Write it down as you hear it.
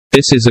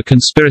This is a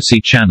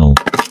conspiracy channel.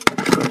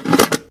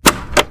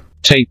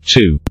 Tape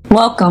 2.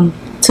 Welcome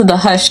to the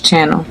Hush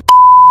channel.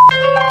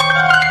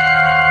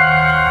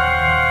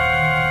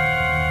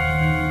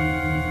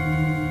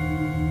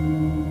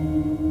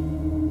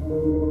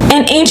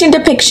 In ancient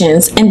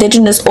depictions,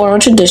 indigenous oral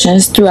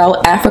traditions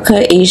throughout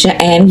Africa,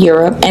 Asia, and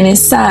Europe, and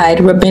inside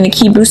rabbinic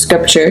Hebrew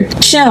scripture,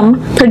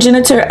 Shem,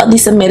 progenitor of the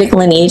Semitic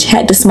lineage,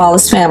 had the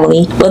smallest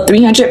family, with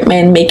 300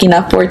 men making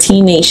up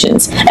 14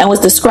 nations, and was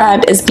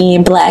described as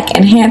being black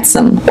and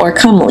handsome, or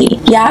comely.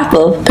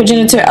 Yafeth,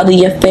 progenitor of the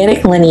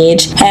Yafetic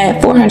lineage,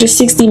 had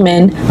 460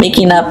 men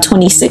making up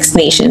 26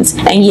 nations,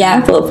 and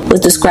Yafeth was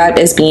described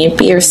as being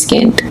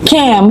fair-skinned.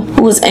 Cam,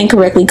 who was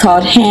incorrectly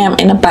called Ham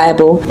in the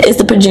Bible, is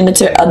the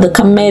progenitor of the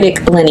Semitic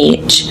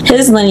lineage.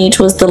 His lineage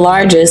was the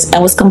largest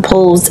and was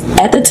composed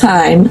at the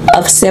time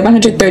of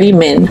 730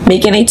 men,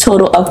 making a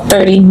total of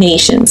 30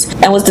 nations,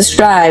 and was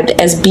described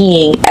as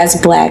being as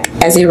black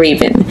as a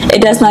raven.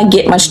 It does not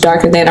get much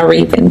darker than a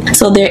raven,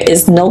 so there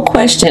is no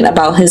question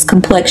about his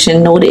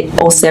complexion noted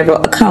on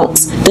several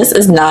accounts. This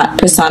is not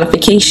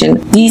personification.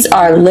 These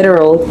are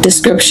literal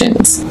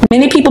descriptions.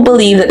 Many people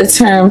believe that the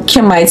term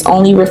Kemites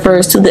only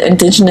refers to the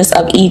indigenous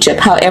of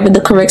Egypt. However,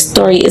 the correct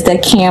story is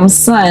that Cam's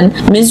son,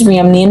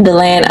 Mizraim, named the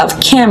land of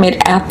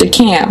Kemet after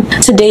Cam.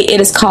 Today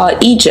it is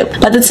called Egypt,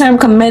 but the term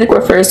Kemetic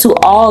refers to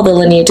all the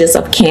lineages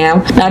of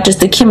Cam, not just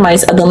the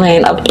Kemites of the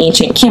land of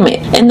ancient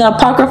Kemet. In the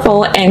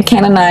apocryphal and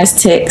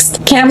canonized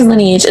text, Cam's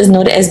lineage is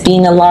noted as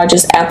being the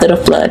largest after the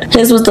flood.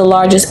 His was the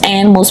largest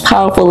and most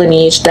powerful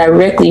lineage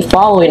directly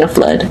following the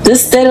flood.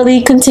 This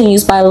steadily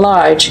continues by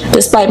large,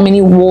 despite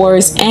many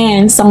wars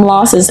and some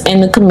losses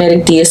in the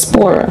Kemetic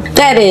diaspora.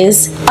 That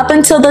is, up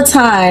until the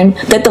time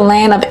that the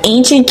land of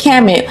ancient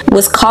Kemet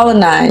was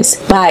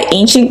colonized by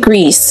ancient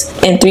Greece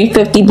in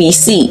 350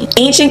 BC.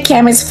 Ancient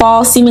Kemet's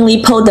fall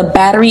seemingly pulled the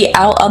battery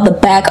out of the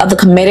back of the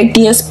Kemetic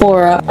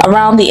diaspora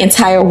around the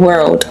entire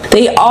world.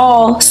 They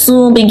all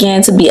soon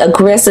began to be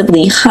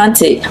aggressively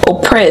hunted,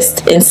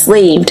 oppressed,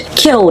 enslaved,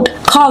 killed,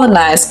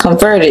 colonized,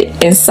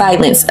 converted, and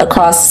silenced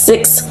across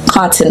 6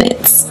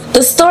 continents.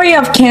 The story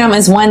of Cam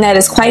is one that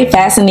is quite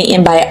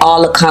fascinating by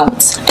all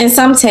accounts. In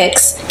some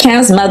texts,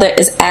 Cam's mother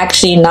is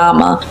actually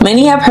Nama.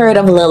 Many have heard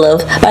of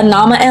Lilith, but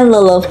Nama and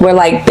Lilith were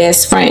like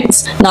best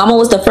friends. Nama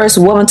was the first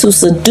woman to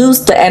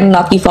seduce the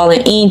Anunnaki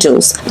fallen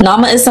angels.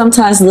 Nama is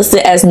sometimes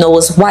listed as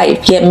Noah's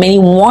wife, yet many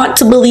want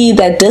to believe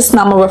that this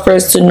Nama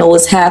refers to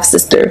Noah's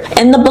half-sister.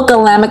 In the book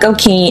of Lamech of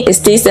Cain, it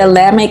states that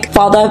Lamech,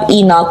 father of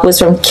Enoch, was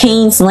from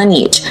Cain's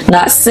lineage,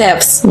 not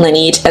Seth's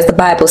lineage as the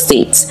Bible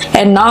states.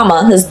 And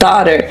Nama, his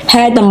daughter,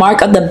 had the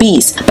mark of the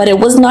beast, but it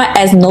was not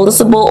as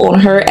noticeable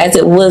on her as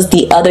it was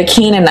the other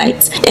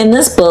Canaanites. In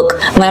this book,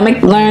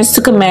 Lamech learns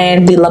to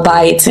command the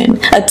Leviathan,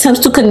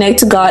 attempts to connect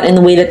to God in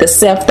the way that the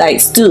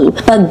Sephites do,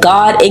 but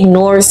God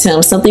ignores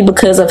him simply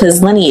because of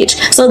his lineage.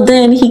 So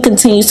then he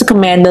continues to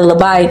command the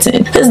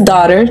Leviathan. His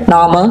daughter,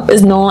 Nama,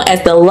 is known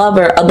as the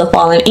lover of the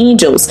fallen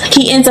angels.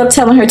 He ends up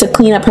telling her to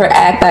clean up her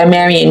act by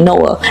marrying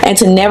Noah and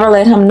to never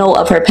let him know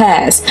of her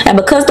past. And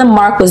because the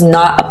mark was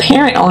not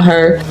apparent on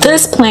her,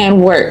 this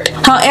plan worked.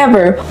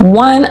 However,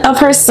 one of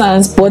her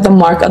sons bore the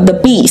mark of the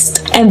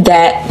beast, and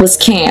that was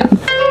Cam.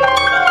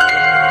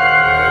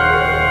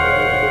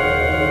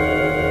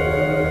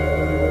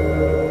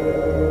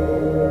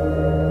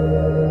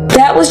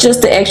 That was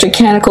just the extra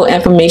canonical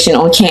information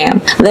on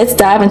Cam. Let's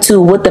dive into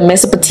what the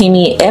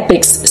Mesopotamian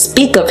epics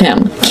speak of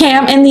him.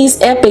 Cam in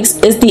these epics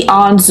is the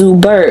Anzu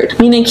bird,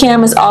 meaning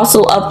Cam is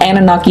also of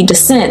Anunnaki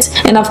descent,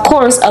 and of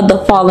course of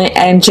the fallen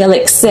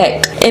angelic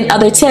sect. In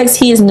other texts,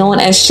 he is known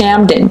as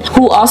Shamden,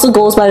 who also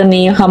goes by the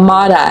name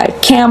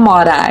Hamadai,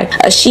 Kamadai,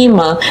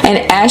 Ashima,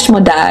 and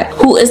Ashmodai,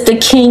 who is the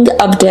king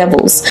of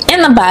devils.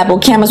 In the Bible,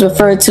 Cam is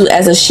referred to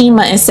as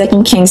Ashima in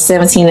 2 Kings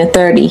 17 and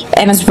 30,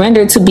 and is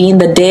rendered to being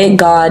the dead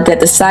god that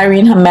the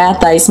Syrian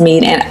Hamathites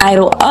made an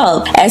idol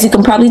of. As you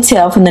can probably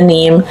tell from the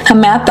name,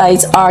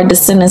 Hamathites are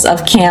descendants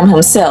of Cam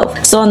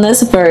himself. So in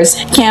this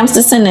verse, Cam's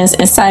descendants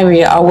in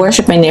Syria are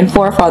worshiping their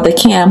forefather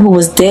Cam, who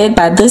was dead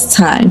by this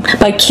time.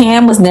 But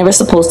Cam was never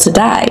supposed to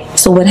die.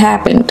 So what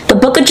happened? The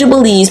Book of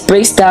Jubilees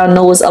breaks down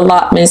Noah's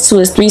allotments to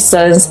his 3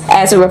 sons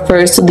as it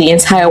refers to the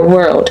entire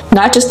world,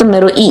 not just the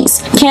Middle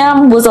East.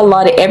 Cam was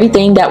allotted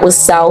everything that was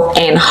south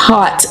and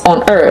hot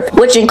on earth,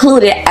 which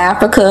included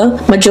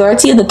Africa,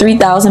 majority of the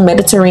 3,000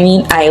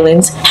 Mediterranean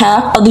islands,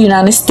 half of the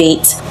United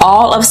States,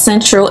 all of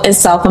Central and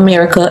South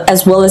America,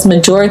 as well as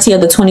majority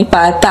of the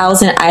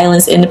 25,000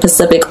 islands in the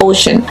Pacific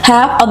Ocean,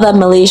 half of the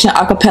Malaysian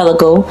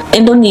archipelago,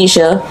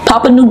 Indonesia,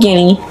 Papua New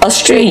Guinea,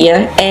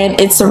 Australia, and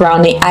its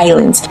surrounding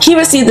islands. He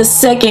received the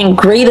second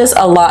greatest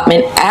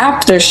allotment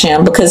after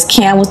Shem because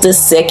Cam was the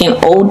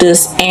second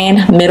oldest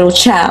and middle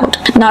child.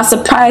 Not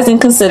surprising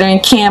considering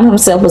Cam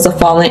himself was a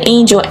fallen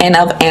angel and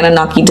of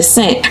Anunnaki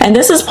descent. And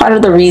this is part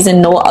of the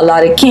reason Noah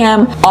allotted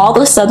Cam all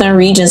the southern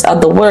regions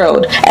of the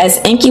world, as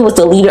Enki was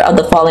the leader of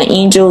the fallen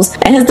angels,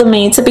 and his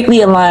domain typically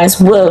aligns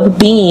with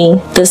being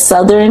the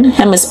southern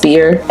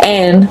hemisphere,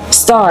 and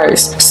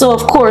stars. So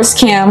of course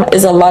Cam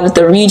is allotted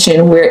the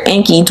region where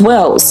Enki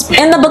dwells.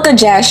 In the book of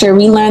Jasher,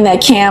 we learn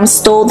that Cam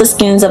stole the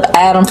skins of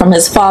Adam from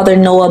his father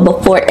Noah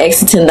before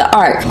exiting the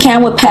ark.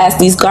 Cam would pass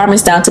these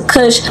garments down to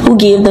Cush, who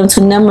gave them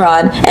to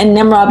Nimrod, and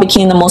Nimrod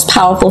became the most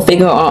powerful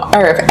figure on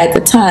earth at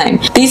the time.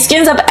 These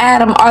skins of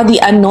Adam are the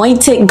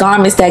anointed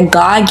garments that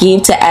God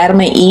gave to Adam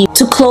and Eve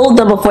to clothe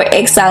them before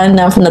exiling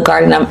them from the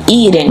Garden of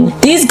Eden.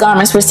 These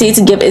garments were said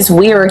to give its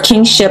wearer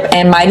kingship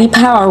and mighty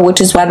power,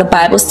 which is why the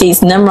Bible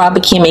states Nimrod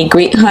became a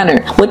great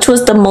hunter, which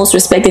was the most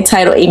respected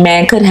title a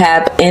man could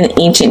have in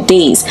ancient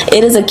days.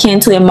 It is akin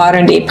to a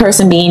modern day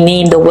person being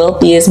named the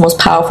wealthiest, most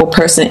powerful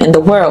person in the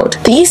world.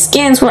 These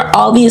skins were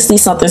obviously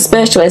something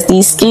special, as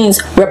these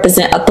skins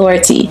represent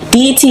authority.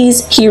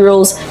 Deities,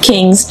 heroes,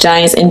 kings,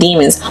 giants, and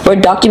demons were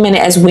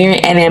documented as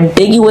wearing an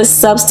ambiguous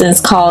substance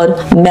called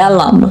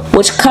melum,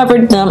 which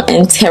covered them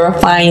in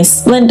terrifying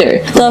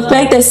splendor. The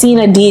effect that seeing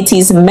a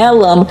deity's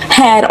melum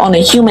had on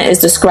a human is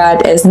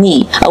described as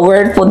ni, a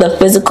word for the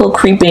physical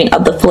creeping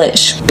of the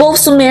flesh. Both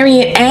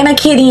Sumerian and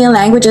Akkadian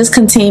languages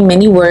contain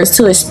many words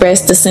to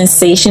express the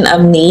sensation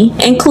of ni,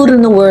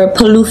 including the word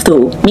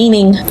paluthu,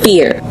 meaning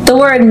fear. The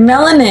word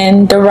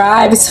melanin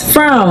derives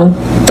from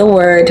the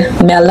word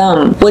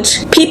melum,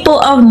 which people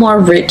of more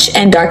rich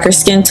and darker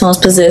skin tones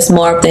possess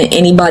more than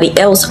anybody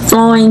else,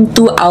 flowing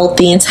throughout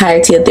the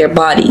entirety of their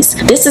bodies.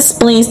 This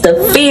explains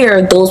the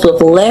fear those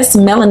with less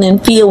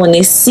melanin feel when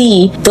they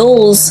see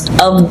those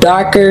of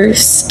darker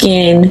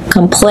skin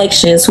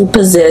complexions who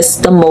possess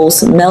the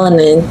most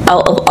melanin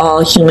out of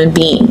all human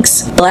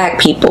beings. Black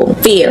people.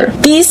 Fear.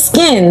 These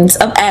skins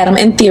of Adam,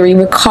 in theory,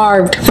 were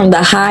carved from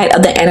the hide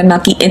of the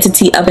Anunnaki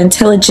entity of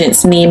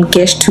intelligence named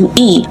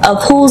Gesh-2-E,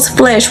 of whose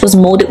flesh was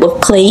molded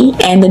with clay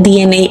and the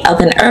DNA of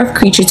an earth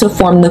creature to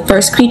form the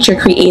first creature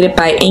created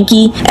by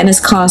Enki and his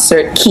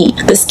consort Ki.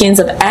 The skins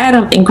of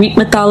Adam in Greek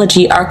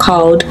mythology are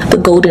called the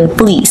golden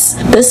fleece.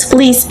 This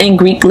fleece in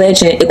Greek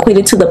legend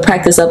equated to the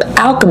practice of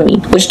alchemy,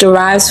 which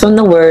derives from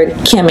the word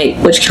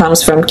Kemet, which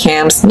comes from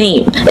Cam's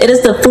name. It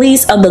is the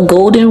fleece of the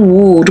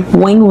golden-wooled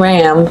winged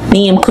ram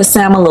named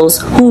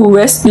Chrysamelos, who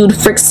rescued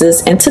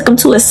Phrixus and took him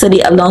to a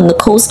city along the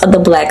coast of the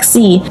Black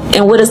Sea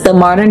in what is the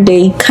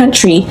modern-day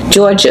country,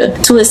 Georgia,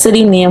 to a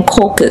city named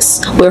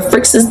Colchis, where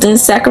Phrixus then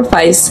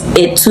sacrificed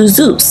it to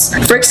Zeus.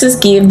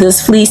 Phrixus gave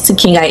this fleece to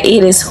King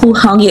Aeetes, who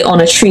hung it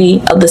on a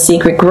tree of the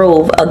sacred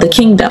grove of the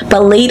kingdom.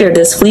 But later,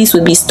 this fleece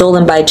would be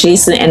stolen by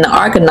Jason and the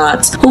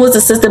Argonauts, who was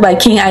assisted by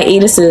King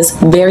Aeetes'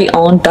 very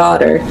own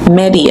daughter,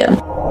 Medea.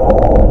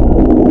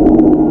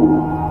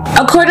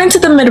 According to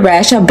the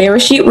Midrash of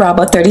Bereshit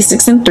Rabbah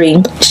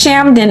 36:3,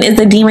 Shem then is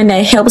the demon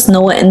that helps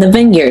Noah in the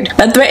vineyard,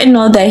 but threatened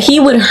Noah that he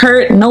would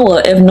hurt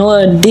Noah if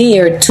Noah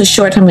dared to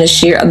short him his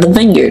share of the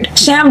vineyard.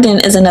 Shem then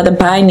is another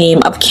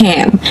byname of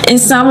Cam. In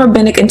some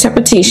rabbinic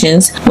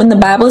interpretations, when the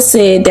Bible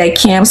said that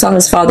Cam saw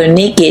his father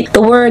naked,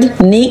 the word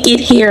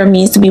naked here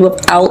means to be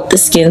without the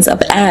skins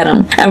of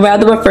Adam, and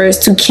rather refers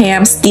to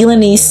Cam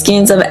stealing these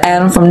skins of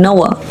Adam from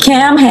Noah.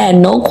 Cam had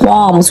no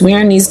qualms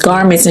wearing these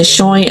garments and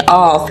showing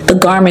off the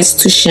garments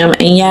to Shem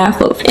and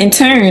Yafeth. In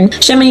turn,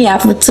 Shem and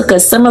Yafeth took a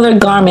similar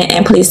garment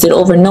and placed it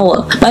over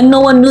Noah. But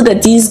Noah knew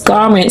that these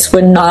garments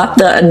were not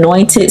the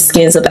anointed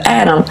skins of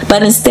Adam,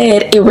 but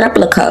instead a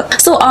replica.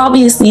 So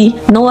obviously,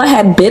 Noah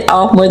had bit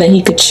off more than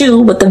he could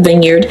chew with the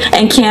vineyard,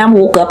 and Cam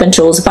woke up and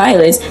chose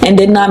violence and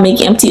did not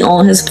make empty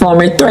on his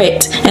former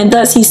threat, and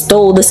thus he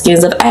stole the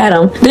skins of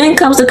Adam. Then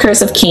comes the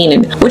curse of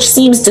Canaan, which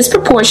seems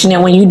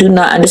disproportionate when you do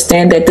not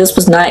understand that this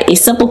was not a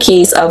simple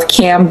case of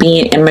Cam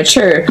being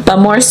immature, but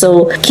more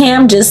so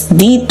Cam just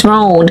dethroned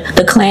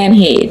the clan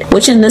head,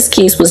 which in this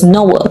case was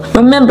Noah.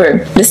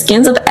 Remember, the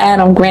skins of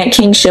Adam grant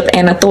kingship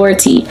and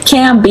authority.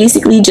 Cam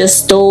basically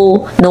just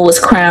stole Noah's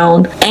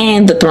crown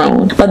and the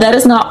throne, but that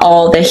is not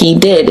all that he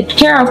did.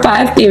 Here are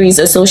 5 theories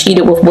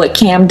associated with what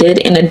Cam did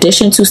in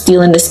addition to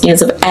stealing the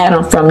skins of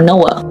Adam from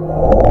Noah.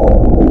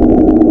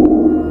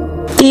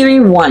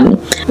 Theory 1.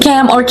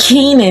 Cam or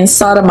Canaan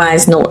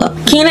sodomized Noah.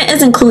 Canaan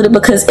is included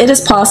because it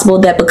is possible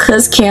that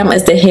because Cam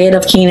is the head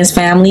of Canaan's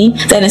family,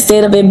 that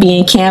instead of it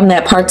being Cam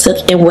that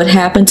partook in what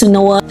happened to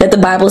Noah, that the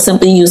Bible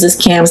simply uses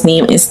Cam's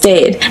name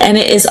instead. And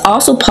it is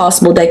also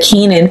possible that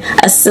Canaan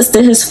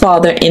assisted his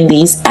father in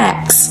these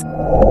acts.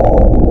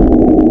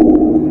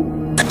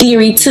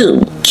 Theory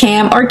 2.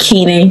 Cam or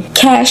Canaan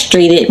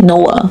castrated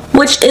Noah,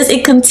 which is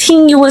a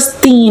continuous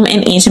theme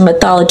in ancient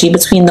mythology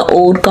between the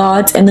old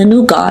gods and the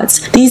new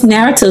gods. These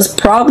narratives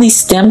probably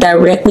stem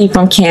directly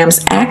from Cam's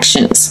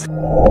actions.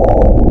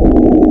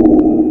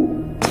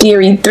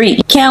 Theory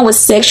 3. Cam was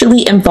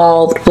sexually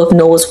involved with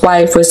Noah's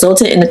wife,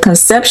 resulting in the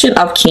conception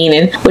of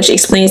Canaan, which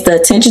explains the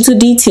attention to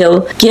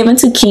detail given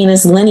to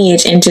Canaan's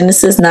lineage in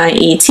Genesis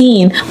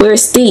 9:18, where it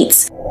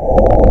states,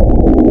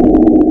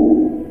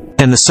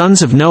 "And the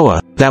sons of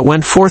Noah, that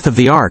went forth of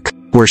the ark,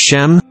 were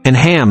Shem, and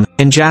Ham,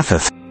 and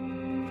Japheth.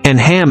 And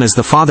Ham is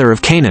the father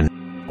of Canaan."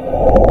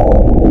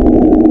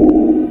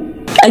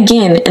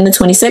 Again, in the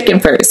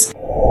 22nd verse.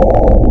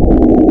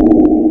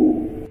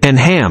 "And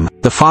Ham,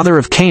 the father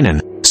of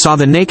Canaan, saw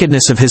the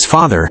nakedness of his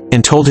father,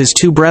 and told his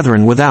 2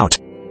 brethren without."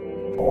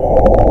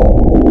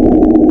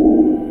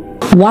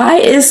 Why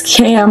is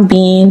Cam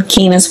being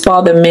Canaan's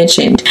father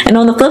mentioned? And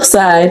on the flip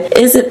side,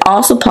 is it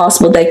also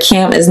possible that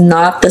Cam is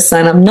not the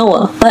son of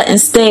Noah, but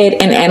instead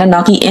an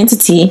Anunnaki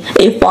entity,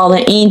 a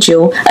fallen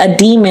angel, a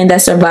demon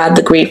that survived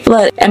the great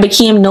flood and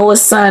became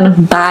Noah's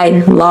son by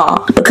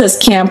law, because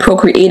Cam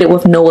procreated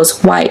with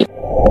Noah's wife?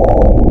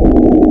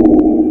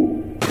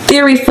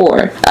 Theory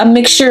 4. A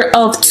mixture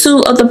of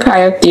two of the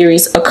prior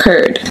theories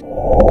occurred.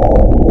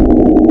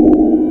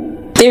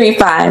 Theory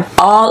 5.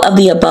 All of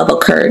the above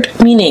occurred,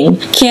 meaning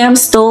Cam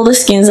stole the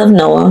skins of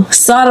Noah,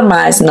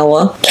 sodomized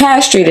Noah,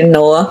 castrated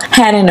Noah,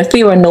 had an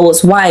affair with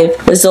Noah's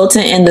wife,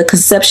 resulting in the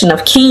conception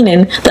of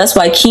Canaan. That's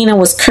why Canaan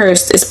was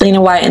cursed,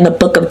 explaining why in the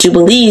book of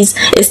Jubilees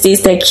it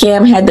states that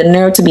Cam had the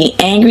nerve to be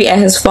angry at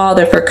his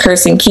father for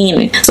cursing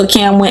Canaan. So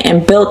Cam went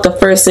and built the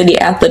first city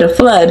after the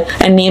flood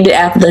and named it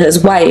after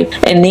his wife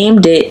and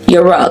named it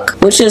Uruk,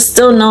 which is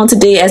still known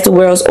today as the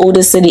world's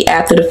oldest city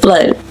after the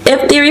flood.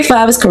 If Theory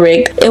 5 is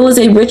correct, it was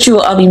a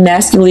ritual of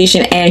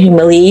emasculation and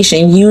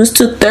humiliation used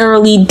to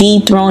thoroughly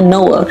dethrone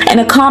Noah, and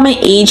a common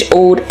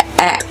age-old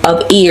act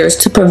of heirs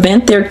to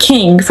prevent their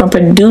king from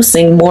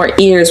producing more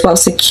heirs while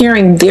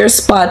securing their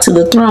spot to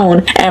the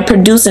throne and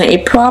producing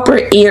a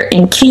proper heir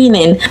in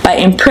Canaan by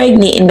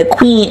impregnating the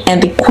queen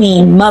and the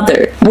queen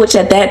mother, which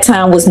at that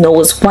time was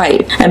Noah's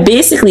wife, and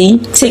basically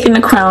taking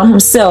the crown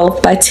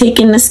himself by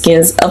taking the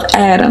skins of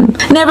Adam.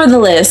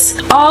 Nevertheless,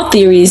 all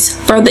theories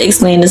further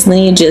explain this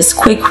lineage's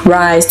quick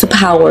rise to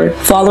power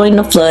following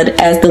the flood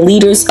as the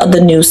leaders of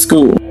the new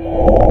school.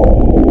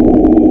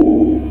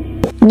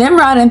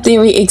 Nimrod in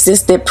theory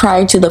existed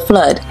prior to the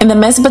flood. In the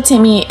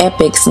Mesopotamian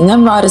epics,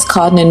 Nimrod is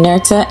called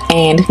Ninurta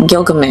and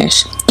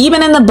Gilgamesh.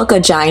 Even in the Book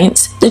of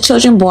Giants, the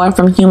children born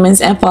from humans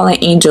and fallen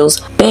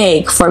angels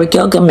beg for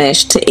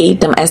Gilgamesh to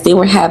aid them as they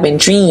were having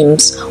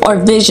dreams or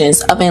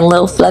visions of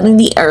Enlil flooding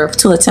the earth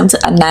to attempt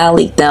to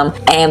annihilate them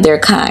and their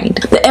kind.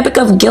 The Epic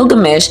of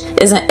Gilgamesh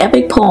is an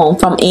epic poem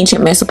from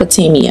ancient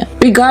Mesopotamia,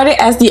 regarded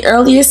as the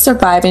earliest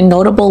surviving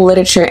notable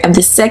literature and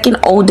the second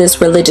oldest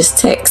religious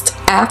text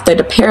after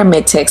the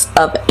pyramid text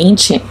of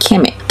ancient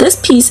Kemet. This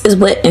piece is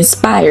what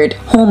inspired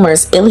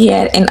Homer's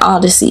Iliad and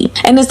Odyssey,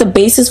 and is the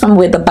basis from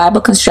where the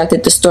Bible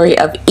constructed the story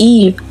of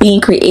Eve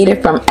being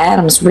created from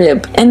Adam's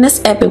rib. In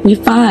this epic, we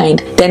find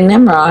that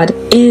Nimrod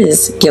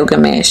is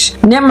Gilgamesh.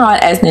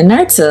 Nimrod, as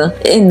Ninurta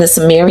in the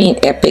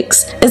Sumerian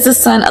epics, is the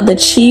son of the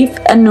chief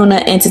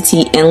Anunna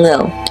entity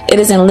Enlil. It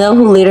is Enlil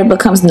who later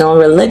becomes known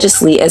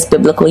religiously as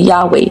biblical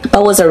Yahweh,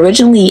 but was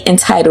originally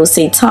entitled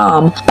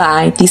Satan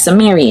by the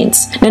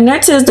Sumerians.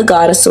 Ninurta is the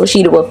god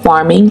associated with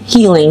farming,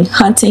 healing,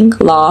 hunting,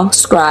 law,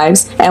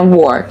 scribes, and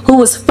war, who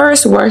was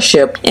first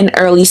worshipped in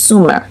early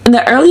Sumer. In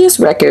the earliest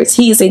records,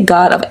 he is a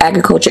god of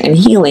agriculture and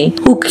healing,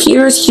 who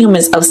cures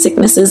humans of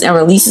sicknesses and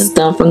releases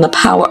them from the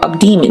power of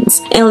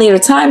demons. In later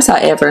times,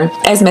 however,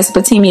 as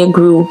Mesopotamia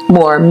grew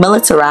more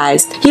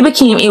militarized, he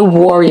became a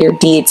warrior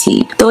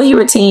deity, though he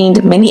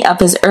retained many of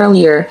his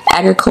earlier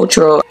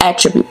agricultural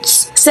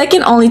attributes.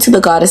 Second only to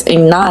the goddess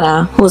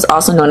Inanna, who is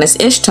also known as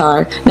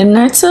Ishtar,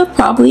 Ninurta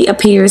probably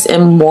appears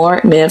in more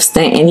myths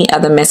than any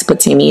other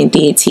Mesopotamian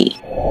deity.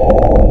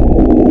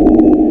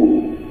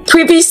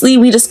 Previously,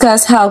 we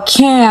discussed how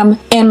Cam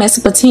in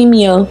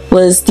Mesopotamia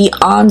was the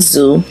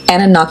Anzu,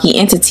 Anunnaki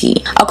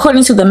entity.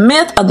 According to the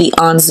myth of the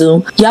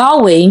Anzu,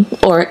 Yahweh,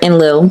 or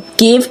Enlil,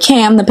 gave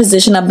Cam the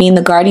position of being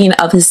the guardian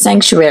of his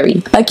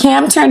sanctuary. But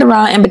Cam turned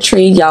around and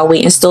betrayed Yahweh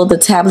and stole the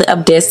Tablet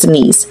of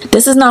Destinies.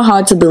 This is not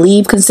hard to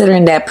believe,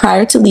 considering that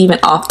prior to leaving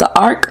off the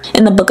ark,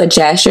 in the book of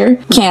Jasher,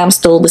 Cam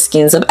stole the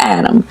skins of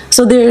Adam.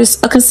 So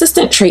there's a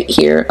consistent trait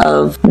here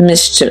of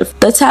mischief.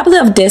 The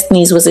Tablet of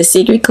Destinies was a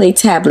sacred clay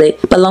tablet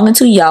belonging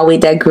to Yahweh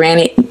that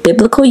granted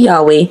biblical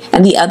Yahweh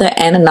and the other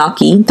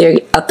Anunnaki their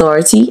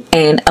authority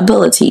and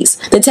abilities.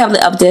 The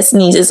Tablet of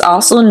Destinies is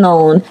also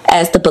known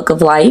as the Book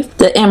of Life,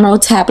 the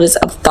Emerald Tablets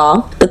of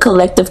Thoth, the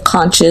Collective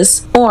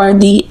Conscious, or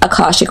the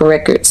Akashic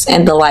Records,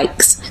 and the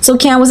likes. So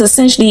Cam was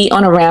essentially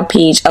on a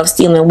rampage of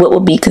stealing what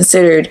would be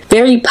considered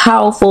very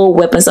powerful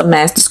weapons of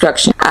mass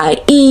destruction,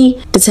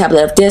 i.e. the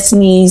Tablet of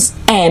Destinies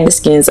and the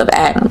skins of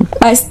Adam.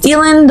 By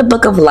stealing the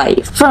Book of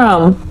Life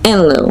from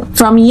Enlil,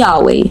 from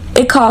Yahweh,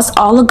 it caused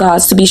all the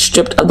gods to be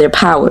stripped of their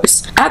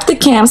powers. After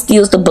Cam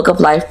steals the Book of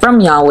Life from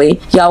Yahweh,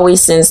 Yahweh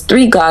sends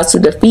 3 gods to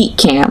defeat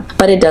Cam,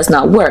 but it does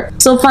not work.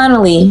 So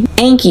finally,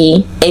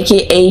 Enki,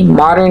 aka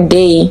modern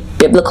day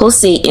biblical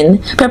Satan,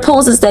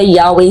 proposes that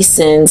Yahweh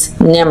sends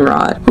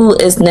Nimrod, who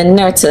is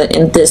Ninurta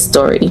in this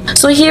story.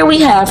 So here we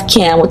have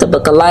Cam with the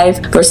Book of Life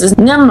versus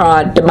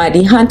Nimrod, the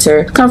mighty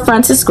hunter,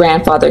 confronts his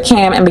grandfather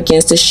Cam and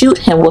begins to shoot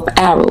him with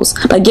arrows.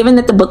 But given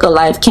that the Book of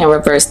Life can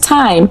reverse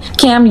time,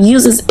 Cam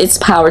uses its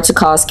power to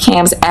cause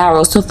Cam's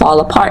arrows to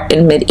fall upon apart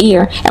in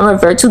mid-air and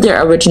revert to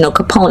their original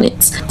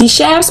components. The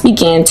shafts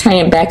began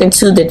turning back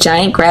into the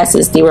giant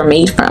grasses they were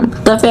made from.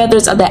 The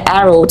feathers of the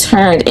arrow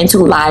turned into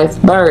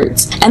live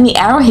birds, and the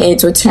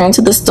arrowheads returned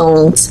to the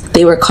stones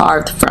they were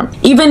carved from.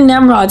 Even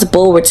Nimrod's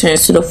bow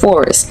returns to the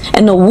forest,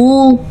 and the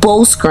wool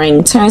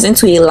bowstring turns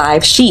into a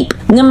live sheep.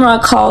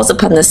 Nimrod calls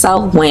upon the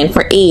south wind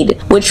for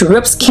aid, which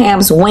rips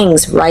Cam's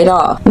wings right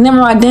off.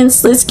 Nimrod then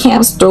slits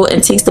Cam's throat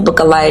and takes the book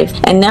of life,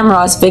 and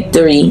Nimrod's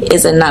victory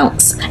is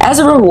announced. As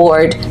a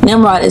reward,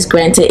 Nimrod is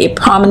granted a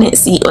prominent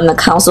seat on the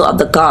council of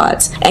the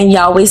gods, and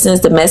Yahweh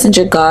sends the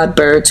messenger god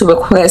bird to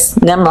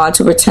request Nimrod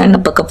to return the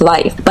book of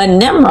life. But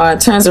Nimrod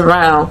turns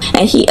around,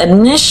 and he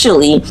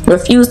initially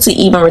refused to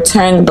even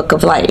return the book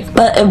of life,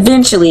 but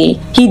eventually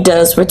he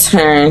does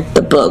return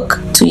the book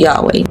to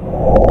Yahweh.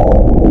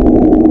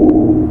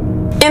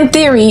 In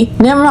theory,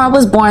 Nimrod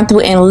was born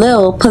through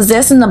Enlil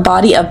possessing the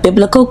body of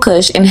biblical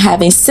Cush and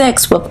having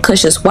sex with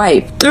Cush's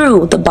wife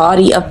through the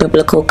body of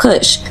biblical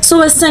Cush.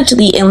 So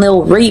essentially,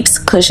 Enlil rapes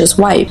Cush's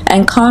wife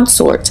and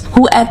consort,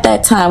 who at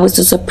that time was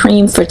the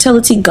supreme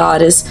fertility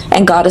goddess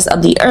and goddess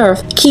of the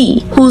earth, Ki,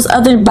 whose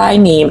other by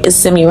name is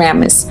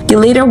Semiramis, the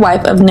later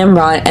wife of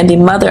Nimrod and the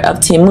mother of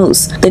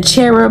Tammuz, the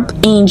cherub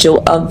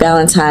angel of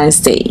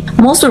Valentine's Day.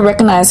 Most would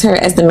recognize her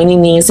as the many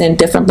names and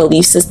different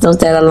belief systems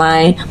that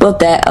align with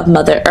that of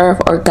Mother Earth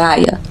or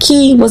Gaia.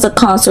 Ki was a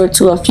consort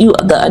to a few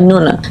of the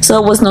Anunnaki,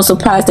 so it was no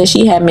surprise that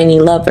she had many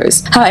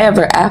lovers.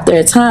 However, after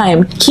a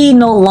time, Ki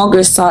no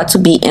longer sought to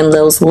be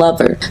Enlil's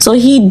lover, so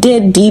he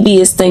did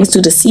devious things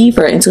to deceive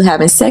her into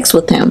having sex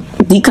with him.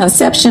 The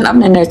conception of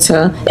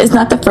Ninurta is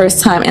not the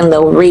first time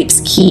Enlil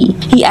rapes Ki.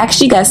 He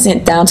actually got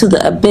sent down to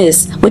the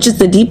abyss, which is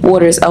the deep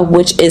waters of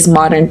which is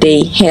modern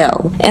day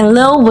hell.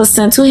 Enlil was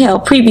sent to hell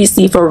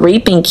previously for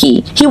raping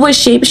Ki. He would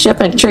shapeshift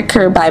and trick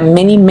her by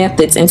many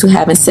methods into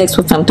having sex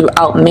with him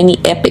throughout many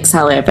epics.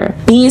 However,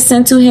 being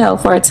sent to hell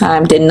for a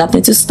time did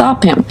nothing to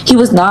stop him. He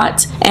was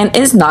not and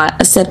is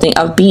not accepting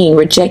of being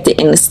rejected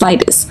in the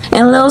slightest.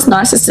 Enlil's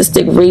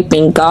narcissistic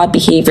raping god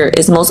behavior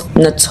is most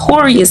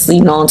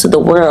notoriously known to the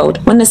world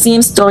when the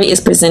same story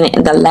is presented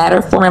in the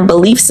latter foreign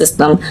belief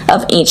system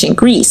of ancient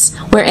Greece,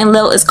 where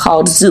Enlil is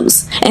called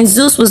Zeus, and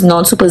Zeus was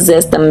known to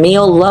possess the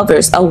male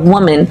lovers of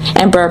women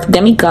and birth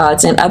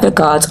demigods and other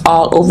gods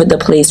all over the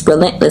place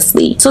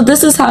relentlessly. So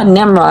this is how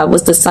Nimrod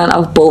was the son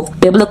of both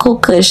biblical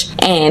Cush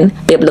and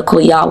biblical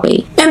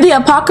Yahweh. In the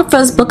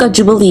Apocrypha's Book of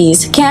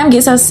Jubilees, Cam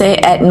gets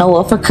upset at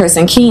Noah for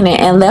cursing Canaan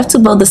and left to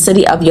build the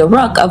city of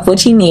Uruk, of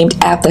which he named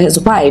after his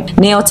wife,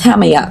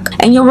 Neotamayuk.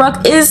 And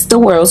Uruk is the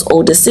world's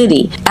oldest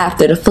city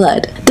after the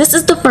flood. This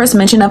is the first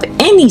mention of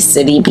any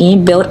city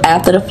being built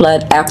after the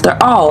flood after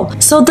all,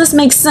 so this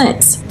makes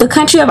sense. The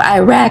country of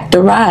Iraq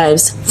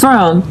derives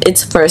from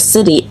its first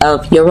city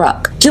of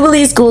Uruk.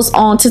 Jubilees goes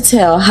on to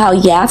tell how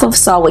Yafeth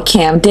saw what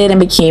Cam did and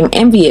became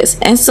envious,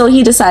 and so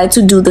he decided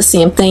to do the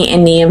same thing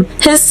and name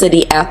his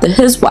city after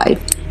his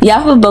wife.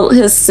 Yafeth built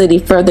his city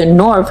further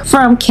north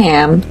from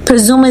Cam,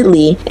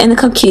 presumably in the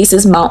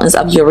Caucasus Mountains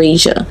of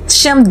Eurasia.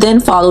 Shem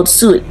then followed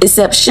suit,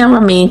 except Shem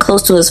remained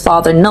close to his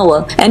father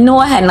Noah, and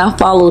Noah had not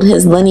followed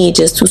his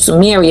lineages to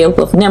Sumeria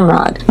with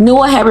Nimrod.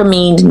 Noah had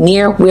remained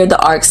near where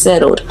the ark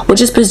settled, which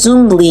is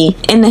presumably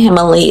in the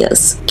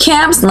Himalayas.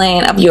 Cam's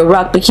land of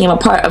Uruk became a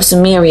part of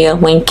Sumeria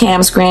when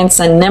Cam's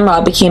grandson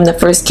Nimrod became the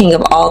first king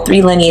of all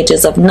three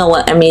lineages of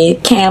Noah and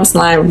made Cam's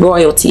line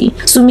royalty.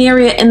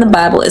 Sumeria in the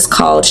Bible is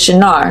called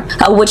Shinar,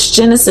 which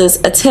Genesis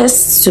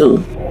attests to.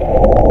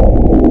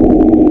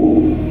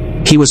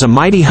 He was a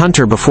mighty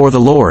hunter before the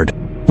Lord.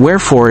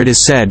 Wherefore it is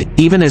said,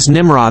 even as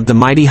Nimrod the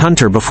mighty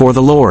hunter before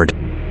the Lord.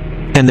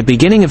 And the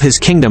beginning of his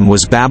kingdom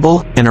was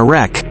Babel, and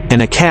Erech,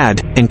 and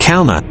Akkad, and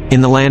Calneh, in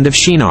the land of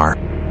Shinar.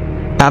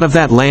 Out of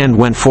that land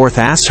went forth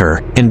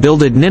Asshur, and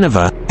builded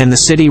Nineveh, and the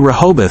city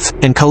Rehoboth,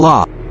 and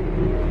Calah.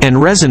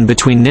 And Rezin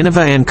between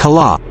Nineveh and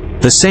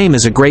Calah, the same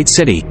is a great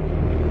city.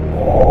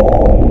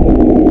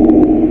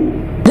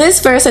 This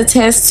verse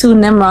attests to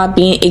Nimrod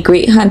being a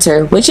great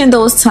hunter, which in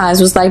those times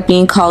was like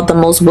being called the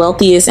most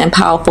wealthiest and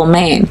powerful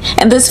man.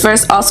 And this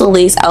verse also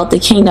lays out the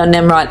kingdom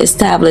Nimrod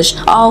established,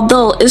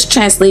 although its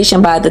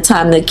translation by the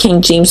time the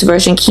King James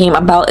Version came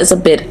about is a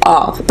bit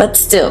off. But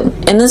still,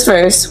 in this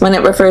verse, when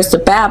it refers to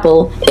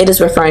Babel, it is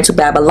referring to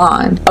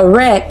Babylon.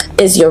 Erech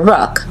is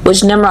Uruk,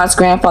 which Nimrod's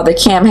grandfather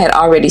Cam had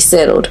already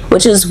settled,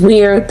 which is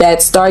where that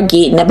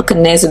Stargate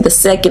Nebuchadnezzar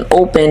II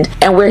opened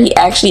and where he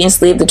actually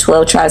enslaved the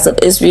 12 tribes of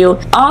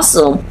Israel.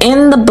 Also,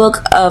 in the book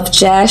of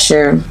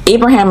Jasher,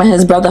 Abraham and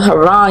his brother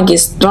Haran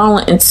gets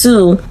thrown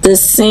into the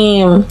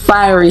same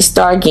fiery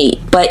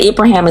Stargate, but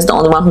Abraham is the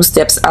only one who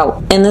steps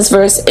out. In this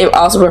verse, it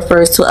also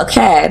refers to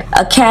Akkad.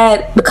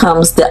 Akkad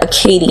becomes the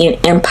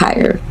Akkadian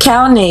Empire.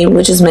 Calneh,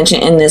 which is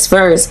mentioned in this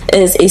verse,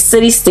 is a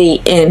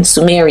city-state in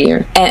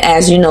Sumeria. And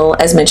as you know,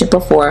 as mentioned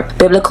before,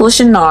 biblical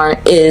Shinar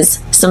is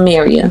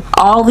Sumeria.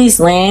 All these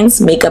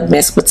lands make up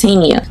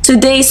Mesopotamia.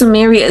 Today,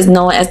 Sumeria is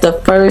known as the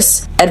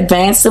first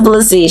advanced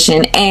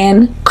civilization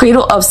and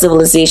cradle of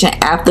civilization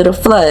after the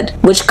flood,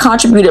 which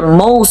contributed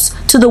most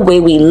to the way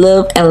we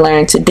live and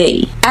learn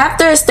today.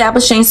 After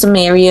establishing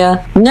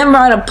Sumeria,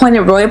 Nimrod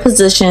appointed royal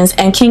positions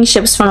and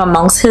kingships from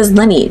amongst his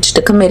lineage,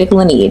 the Semitic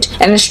lineage,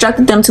 and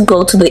instructed them to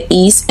go to the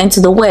east and to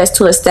the west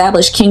to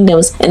establish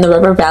kingdoms in the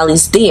river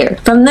valleys there.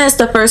 From this,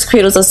 the first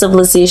cradles of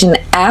civilization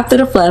after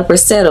the flood were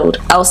settled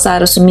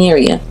outside of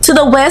Sumeria. To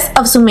the west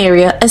of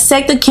Sumeria, a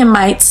sect of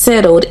Kemites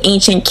settled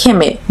ancient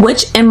Kemet,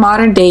 which in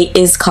modern day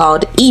is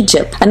called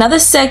Egypt. Another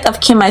sect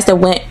of Kemites that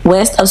went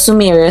west of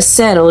Sumeria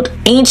settled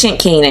ancient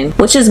Canaan,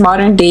 which is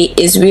modern day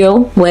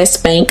Israel,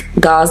 West Bank,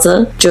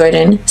 Gaza,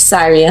 Jordan,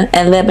 Syria,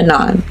 and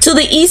Lebanon. To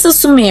the east of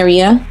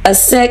Sumeria, a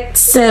sect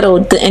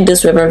settled the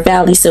Indus River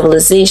Valley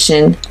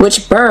civilization,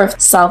 which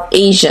birthed South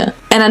Asia.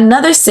 And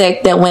another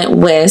sect that went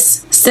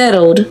west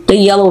settled the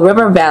Yellow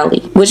River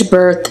Valley, which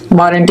birthed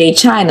modern-day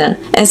China.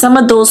 And some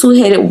of those who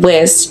headed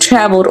west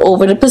traveled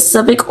over the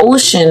Pacific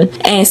Ocean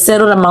and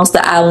settled amongst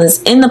the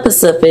islands in the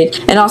Pacific,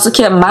 and also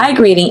kept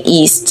migrating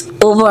east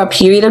over a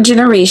period of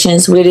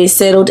generations where they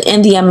settled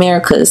in the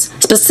Americas,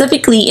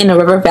 specifically in the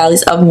river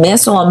valleys of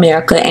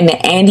Mesoamerica and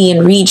the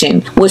Andean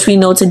region, which we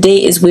know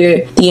today is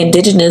where the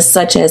indigenous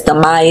such as the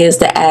Mayas,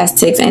 the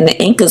Aztecs, and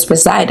the Incas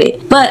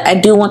resided. But I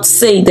do want to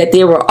say that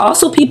there were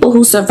also people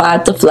who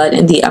survived the flood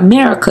in the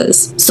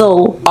Americas.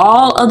 So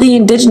all of the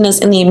indigenous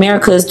in the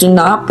Americas do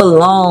not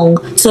belong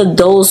to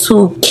those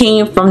who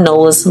came from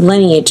Noah's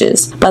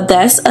lineages. But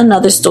that's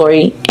another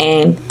story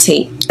and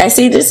tape. I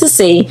say this to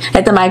say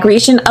that the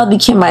migration of the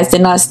Kemites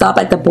did not stop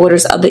at the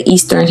borders of the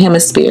Eastern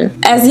Hemisphere,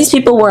 as these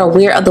people were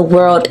aware of the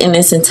world in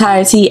its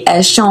entirety,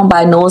 as shown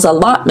by Noah's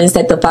allotments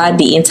that divide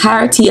the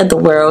entirety of the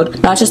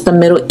world, not just the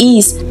Middle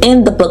East,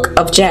 in the Book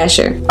of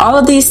Jasher. All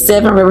of these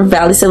 7 river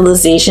valley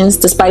civilizations,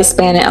 despite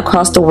spanning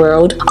across the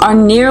world, are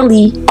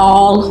nearly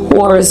all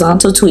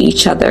horizontal to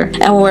each other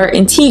and were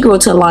integral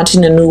to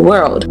launching the New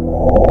World.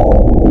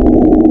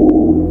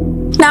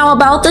 Now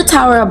about the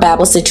Tower of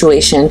Babel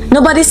situation,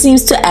 nobody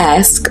seems to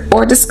ask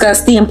or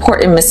discuss the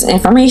important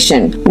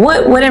misinformation.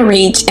 What would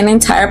enrage an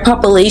entire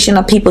population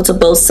of people to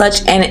build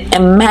such an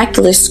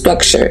immaculate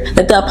structure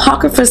that the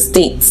Apocrypha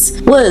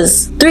states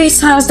was 3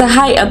 times the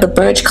height of the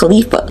Burj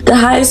Khalifa, the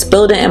highest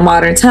building in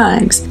modern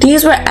times?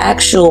 These were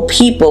actual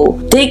people.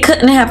 They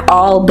couldn't have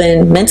all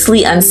been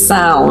mentally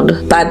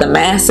unsound by the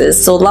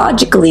masses, so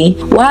logically,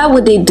 why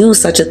would they do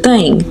such a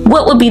thing?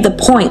 What would be the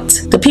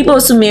point? The people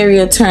of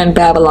Sumeria turned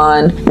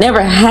Babylon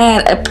never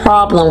had a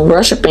problem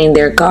worshiping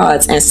their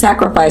gods and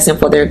sacrificing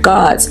for their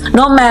gods.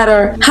 No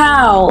matter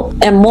how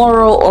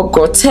immoral or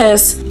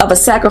grotesque of a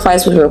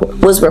sacrifice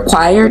was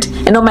required,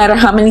 and no matter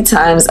how many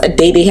times a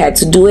day they had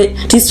to do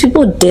it, these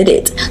people did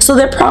it. So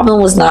their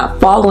problem was not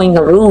following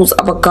the rules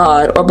of a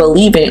god or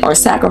believing or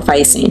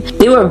sacrificing.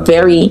 They were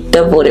very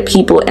devoted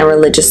people in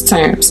religious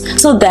terms.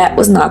 So that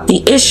was not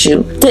the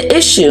issue. The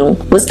issue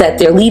was that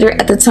their leader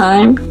at the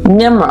time,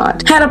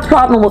 Nimrod, had a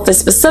problem with a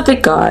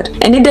specific god,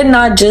 and they did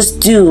not just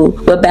do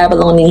what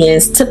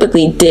Babylonians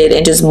typically did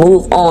and just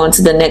move on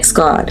to the next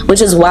god,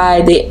 which is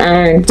why they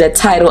earned the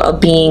title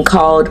of being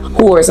called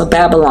whores of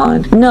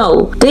Babylon.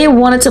 No, they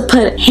wanted to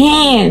put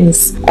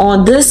hands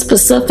on this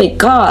specific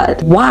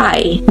god.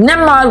 Why?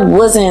 Nimrod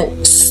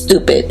wasn't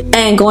stupid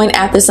and going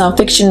after some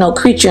fictional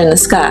creature in the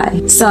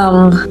sky,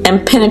 some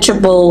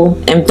impenetrable,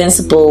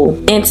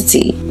 invincible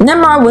entity.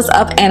 Nimrod was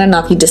of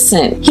Anunnaki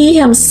descent. He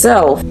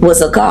himself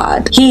was a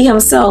god. He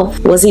himself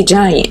was a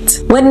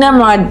giant. What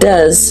Nimrod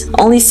does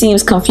only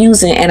seems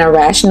confusing and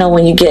irrational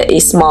when you get a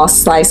small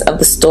slice of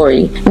the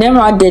story.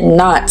 Nimrod did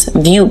not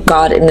view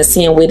God in the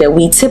same way that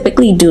we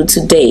typically do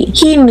today.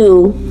 He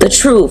knew the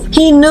truth.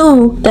 He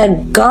knew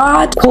that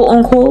God, quote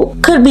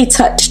unquote, could be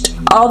touched,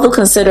 although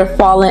considered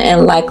fallen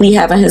and likely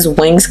having his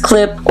wings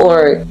clipped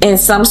or in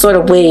some sort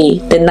of way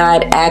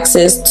denied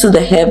access to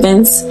the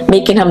heavens,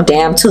 making him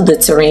damned to the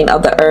terrain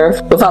of the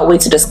earth without way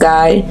to the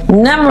sky.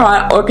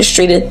 Nimrod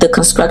orchestrated the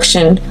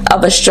construction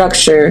of a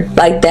structure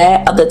like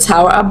that of the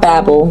Tower of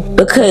Babel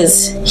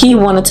because he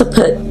wanted to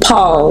put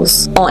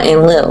pause on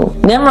Enlil.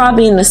 Nimrod,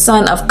 being the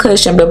son of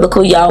Cush and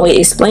biblical Yahweh,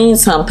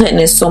 explains him putting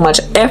in so much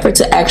effort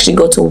to actually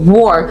go to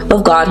war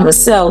with God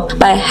himself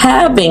by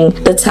having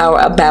the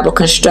Tower of Babel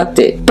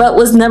constructed. But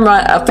was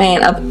Nimrod a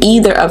fan of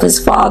either of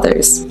his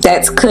fathers?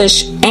 That's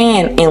Cush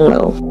and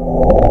Enlil.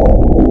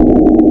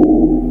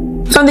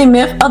 From the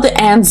myth of the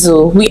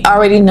Anzu, we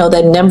already know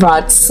that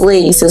Nimrod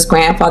slays his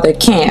grandfather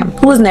Cam,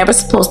 who was never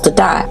supposed to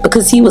die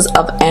because he was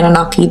of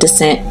Anunnaki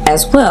descent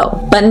as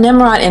well. But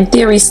Nimrod in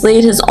theory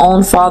slayed his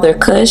own father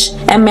Cush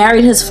and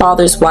married his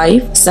father's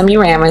wife,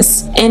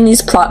 Semiramis, in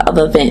this plot of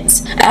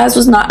events, as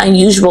was not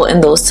unusual in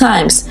those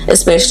times,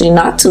 especially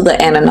not to the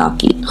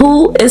Anunnaki.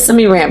 Who is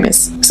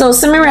Semiramis? So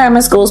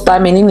Semiramis goes by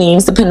many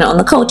names depending on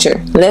the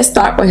culture. Let's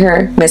start with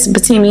her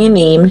Mesopotamian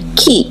name,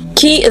 Ki.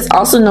 Ki is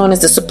also known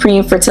as the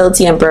supreme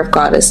fertility and birth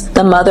goddess,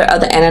 the mother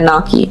of the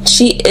Anunnaki.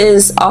 She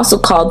is also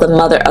called the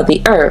mother of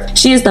the earth.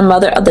 She is the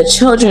mother of the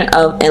children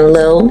of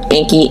Enlil,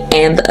 Enki,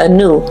 and the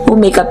Anu, who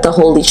make up the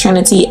holy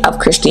trinity of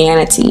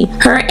Christianity.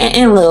 Her and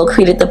Enlil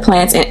created the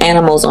plants and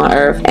animals on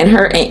earth, and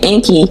her and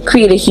Enki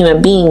created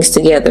human beings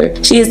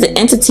together. She is the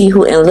entity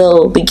who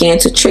Enlil began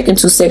to trick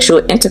into sexual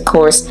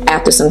intercourse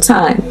after some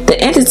time. The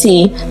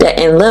entity that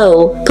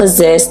Enlil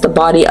possessed the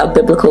body of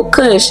biblical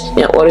Cush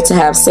in order to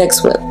have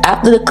sex with.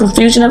 After the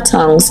confusion of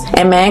tongues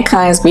and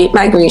mankind's great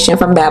migration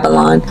from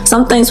Babylon,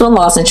 some things were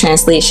lost in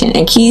translation,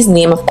 and Ki's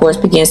name of course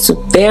begins to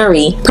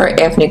vary per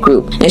ethnic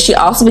group, and she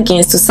also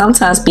begins to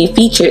sometimes be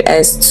featured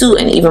as two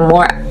and even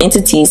more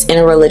entities in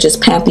a religious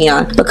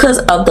pantheon because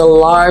of the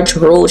large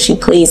role she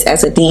plays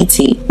as a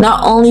deity.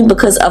 Not only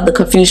because of the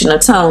confusion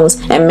of tongues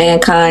and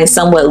mankind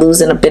somewhat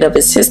losing a bit of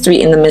its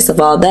history in the midst of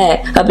all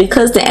that, but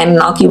because the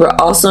Anunnaki were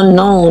also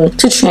known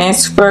to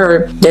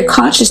transfer their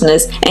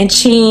consciousness and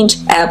change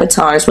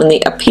avatars when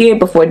they appeared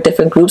before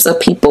different groups of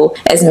people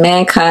as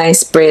mankind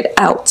spread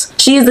out.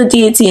 She is the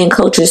deity and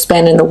culture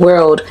spanning the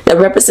world that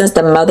represents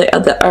the mother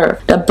of the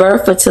earth, the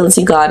birth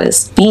fertility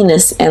goddess,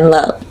 Venus, and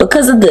love.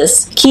 Because of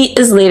this, Ki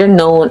is later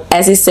known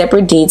as a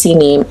separate deity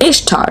named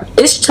Ishtar.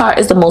 Ishtar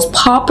is the most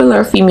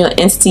popular female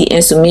entity in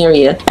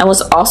Sumeria and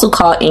was also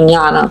called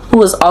Inanna, who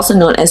was also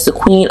known as the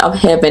queen of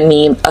heaven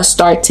named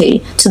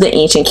Astarte to the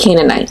ancient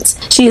Canaanites.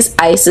 She is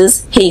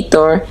Isis,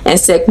 Hathor, and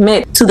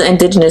Sekhmet to the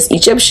indigenous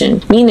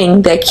Egyptian,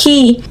 meaning that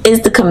Ki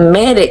is the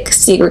Kemetic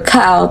sacred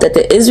cow that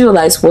the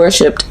Israelites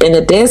worshipped in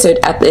the desert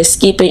after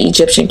escaping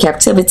Egyptian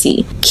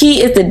captivity.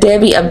 Ki is the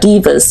Devi of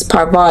Devas,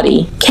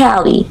 Parvati,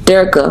 Kali,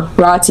 Durga,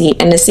 Rati,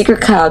 and the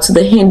sacred cow to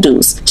the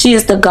Hindus. She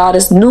is the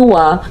goddess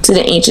Nuwa to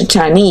the ancient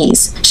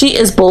Chinese. She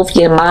is both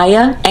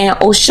Yemaya and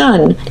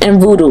Oshun in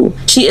Voodoo.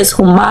 She is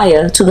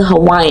Humaya to the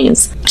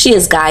Hawaiians. She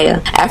is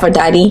Gaia,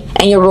 Aphrodite,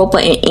 and Europa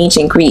in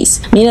ancient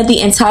Greece, meaning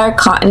the entire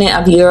continent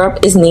of Europe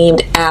is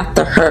named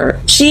after her.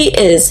 She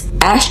is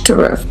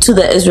Ashtaroth to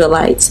the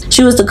Israelites.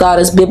 She was the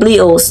goddess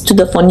Biblios to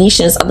the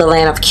Phoenicians of the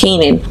land of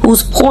Canaan,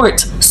 whose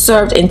port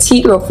served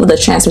integral for the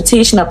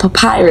transportation of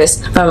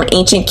papyrus from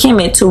ancient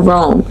Kemet to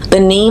Rome. The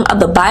name of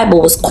the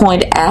Bible was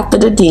coined after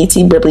the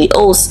deity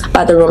Biblios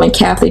by the Roman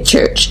Catholic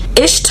Church.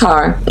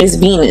 Ishtar is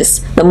Venus,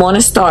 the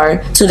morning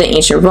star to the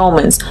ancient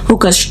Romans, who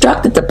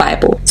constructed the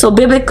Bible. So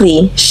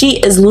biblically, she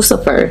is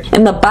Lucifer,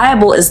 and the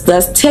Bible is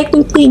thus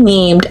technically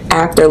named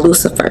after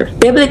Lucifer.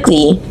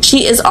 Biblically,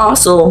 she is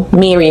also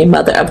Mary,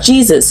 mother of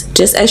Jesus,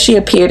 just as she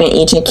appeared in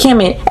ancient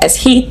Kemet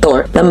as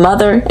Hathor, the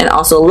mother and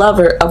also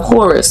lover of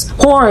Horus.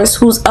 Horus,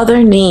 whose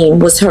other name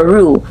was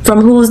Heru,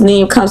 from whose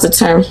name comes the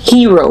term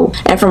hero,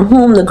 and from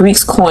whom the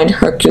Greeks coined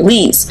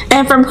Hercules,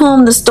 and from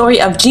whom the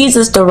story of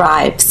Jesus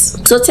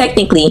derives. So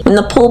technically, when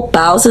the Pope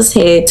bows his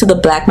head to the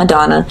Black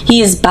Madonna,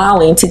 he is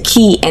bowing to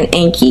Ki and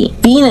Enki.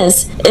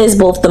 Venus is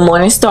both the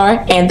morning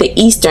star and the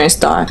eastern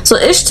star. So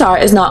Ishtar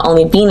is not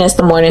only Venus,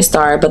 the morning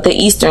star, but the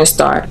eastern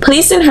star,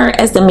 placing her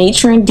as the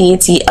matron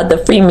deity of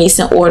the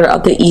Freemason Order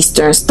of the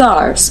Eastern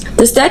Stars.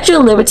 The Statue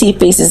of Liberty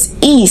faces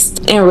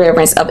east in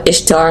reverence of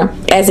Ishtar,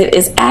 as it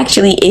is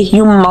actually a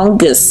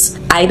humongous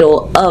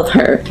idol of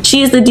her.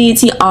 She is the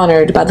deity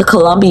honored by the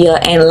Columbia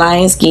and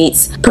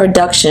Lionsgate's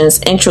productions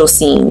intro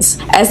scenes,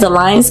 as the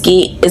Lion's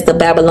Gate is the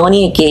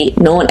Babylonian gate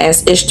known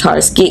as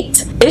Ishtar's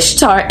Gate.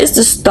 Ishtar is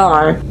the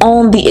star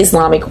on the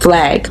Islamic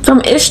flag.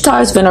 From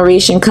Ishtar's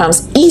veneration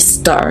comes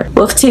Easter,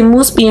 with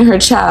Tammuz being her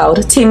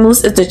child.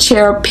 Tammuz is the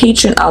cherub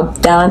patron of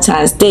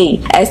Valentine's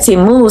Day, as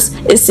Tammuz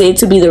is said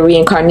to be the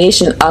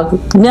reincarnation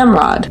of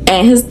Nimrod,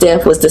 and his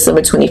death was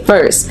December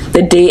 21st,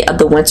 the day of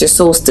the winter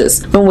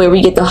solstice, from where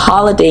we get the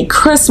holiday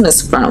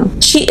Christmas from.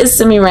 She is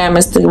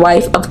Semiramis, the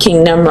wife of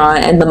King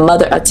Nimrod and the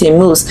mother of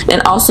Tammuz,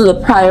 and also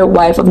the prior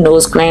wife of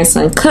Noah's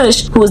grandson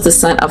Cush, who is the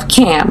son of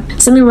Cam.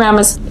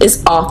 Semiramis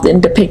is often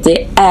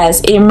depicted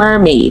as a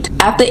mermaid.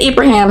 After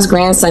Abraham's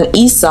grandson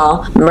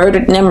Esau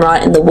murdered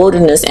Nimrod in the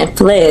wilderness and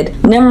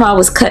fled, Nimrod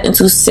was cut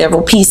into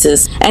several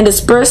pieces and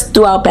dispersed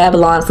throughout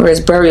Babylon for his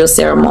burial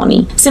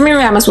ceremony.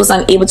 Semiramis was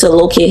unable to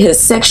locate his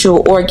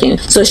sexual organ,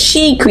 so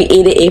she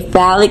created a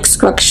phallic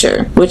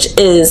structure, which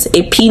is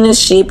a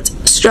penis-shaped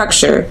structure,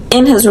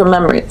 in his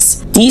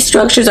remembrance. These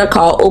structures are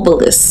called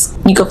obelisks.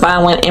 You can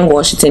find one in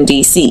Washington,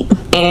 D.C.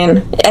 and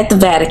at the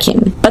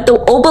Vatican. But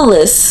the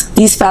obelisks,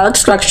 these phallic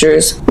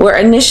structures, were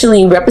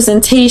initially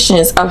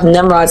representations of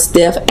Nimrod's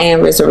death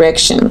and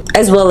resurrection,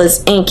 as well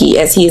as Enki,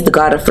 as he is the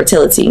god of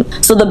fertility.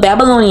 So the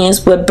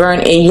Babylonians would burn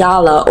a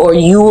yala or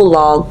Yule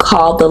log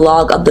called the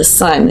log of the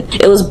sun.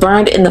 It was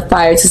burned in the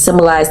fire to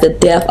symbolize the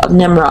death of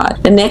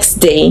Nimrod. The next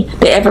day,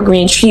 the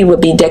evergreen tree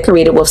would be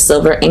decorated with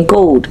silver and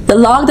gold. The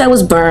log that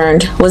was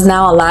burned was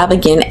now alive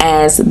again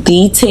as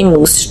the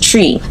Tammuz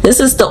tree. This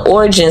is the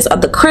origins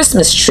of the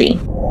Christmas tree.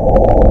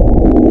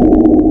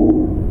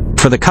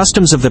 For the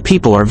customs of the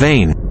people are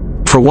vain.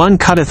 For one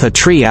cutteth a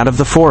tree out of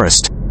the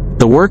forest,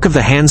 the work of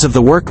the hands of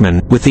the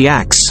workman, with the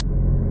axe.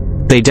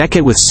 They deck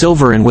it with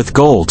silver and with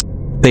gold.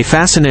 They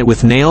fasten it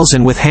with nails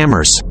and with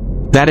hammers,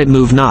 that it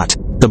move not.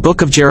 The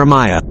book of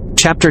Jeremiah,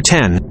 chapter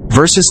 10,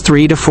 verses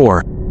 3 to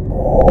 4.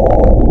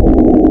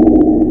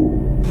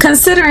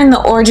 Considering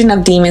the origin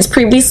of demons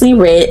previously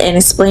read and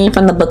explained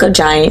from the Book of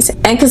Giants,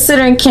 and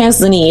considering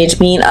Cam's lineage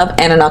being of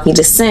Anunnaki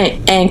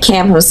descent, and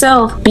Cam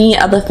himself being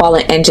of the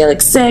fallen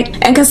angelic sect,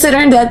 and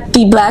considering that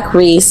the black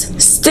race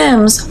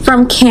stems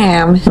from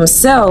Cam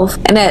himself,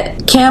 and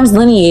that Cam's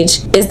lineage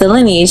is the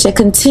lineage that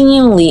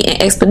continually and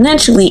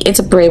exponentially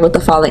interbred with the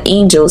fallen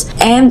angels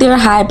and their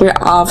hybrid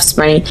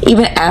offspring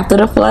even after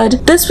the flood,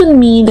 this would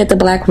mean that the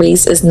black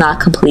race is not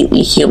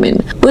completely human,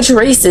 which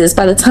races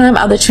by the time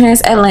of the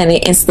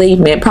transatlantic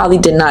enslavement probably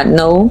did not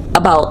know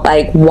about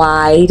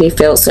why they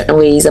felt certain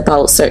ways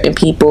about certain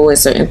people and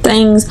certain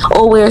things,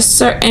 or where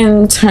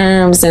certain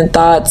terms and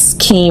thoughts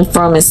came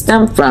from and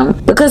stemmed from,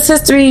 because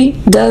history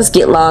does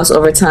get lost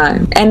over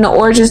time, and the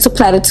origins to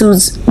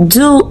platitudes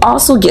do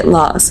also get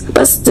lost,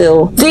 but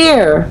still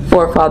their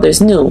forefathers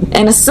knew,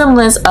 and a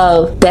semblance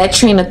of that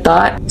train of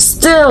thought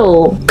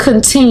still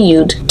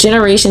continued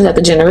generations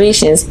after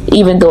generations,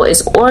 even though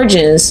its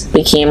origins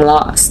became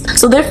lost.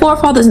 So their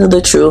forefathers knew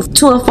the truth.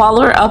 To a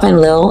follower of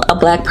Enlil, a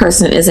black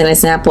person is an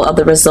example of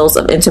the results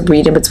of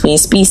interbreeding between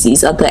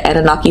species of the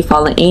Anunnaki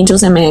fallen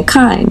angels and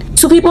mankind.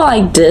 To people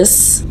like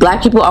this,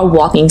 black people are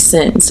walking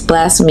sins,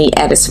 blasphemy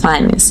at its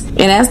finest.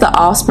 And as the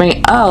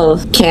offspring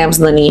of Cam's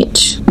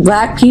lineage,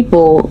 black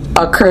people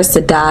are cursed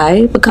to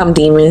die, become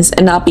demons,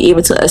 and not be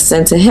able to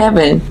ascend to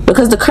heaven,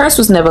 because the curse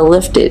was never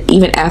lifted.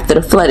 Even after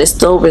the flood, it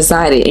still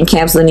resided, and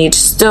Cam's lineage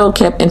still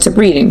kept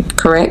interbreeding,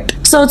 correct?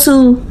 So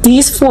to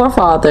these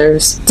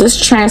forefathers, this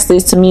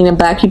translates to meaning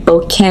black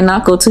people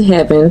cannot go to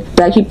heaven,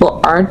 black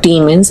people are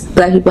demons,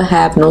 black people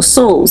have no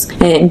souls,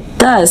 and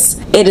thus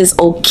it is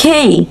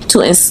okay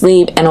to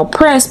enslave and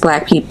oppress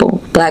black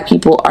people. Black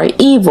people are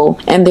evil,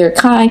 and their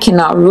kind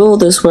cannot rule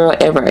this world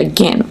ever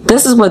again.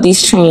 This is where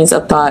these trains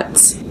of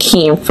thoughts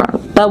came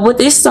from. But what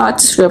they sought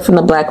to strip from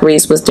the black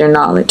race was their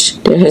knowledge,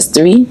 their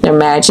history, their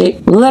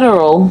magic,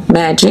 literal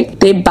magic.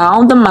 They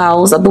bound the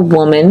mouths of the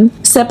woman,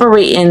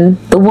 separating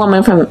the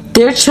woman from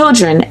their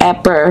children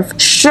at birth,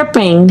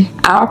 stripping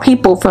our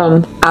people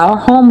from our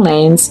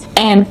homelands,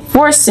 and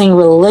forcing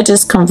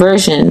religious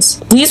conversions.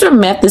 These were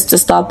methods to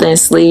stop the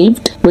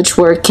enslaved, which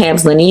were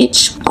Cam's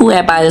lineage, who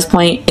had by this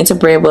point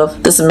interbred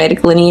with the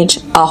Semitic lineage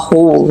a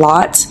whole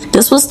lot.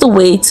 This was the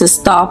way to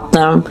stop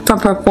them from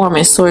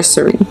performing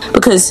sorcery,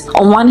 because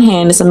on one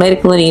hand, the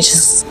Semitic lineage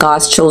is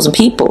God's chosen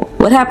people.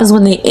 What happens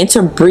when they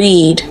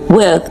interbreed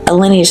with a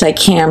lineage like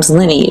Cam's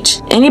lineage?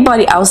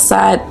 Anybody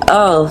outside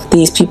of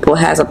these people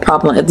has a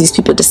problem if these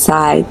people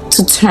decide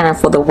to turn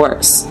for the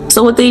worse.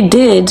 So what they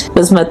did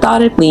was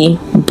methodically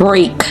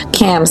break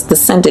Cam's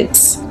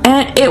descendants,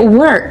 and it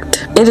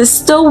worked. It is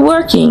still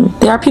working.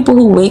 There are people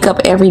who wake up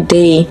every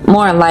day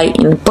more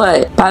enlightened,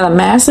 but by the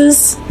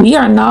masses, we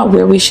are not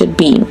where we should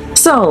be.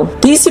 So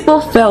these people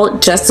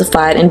felt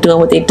justified in doing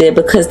what they did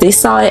because they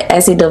saw it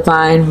as a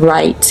divine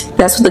right.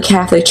 That's what the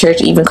Catholic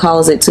Church even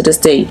calls it to this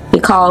day. They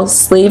call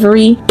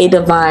slavery a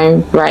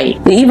divine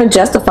right. They even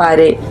justified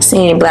it,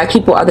 saying black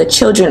people are the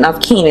children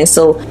of Canaan,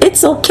 so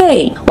it's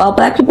okay. While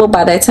black people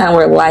by that time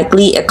were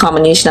likely a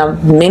combination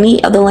of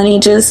many of the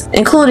lineages,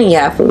 including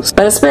Yafeth,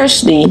 but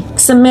especially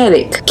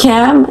Semitic.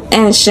 Cam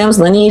and Shem's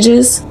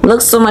lineages look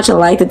so much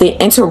alike that they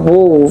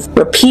interwove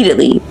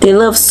repeatedly. They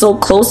live so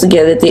close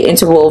together that they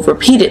interwove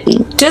repeatedly.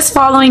 Just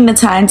following the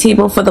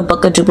timetable for the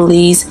Book of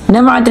Jubilees,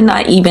 Nimrod did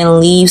not even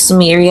leave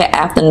Sumeria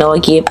after Noah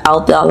gave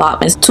out the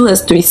allotments to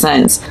his 3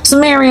 sons.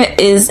 Sumeria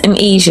is in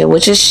Asia,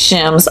 which is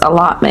Shem's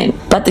allotment,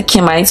 but the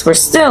Kemites were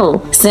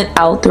still sent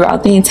out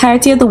throughout the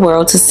entirety of the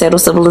world to settle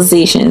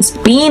civilizations.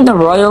 Being the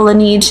royal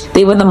lineage,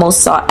 they were the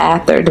most sought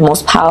after, the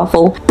most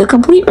powerful, the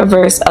complete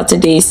reverse of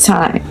today's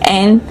time,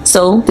 and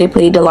so they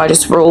played the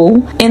largest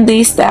role in the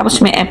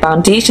establishment and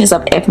foundations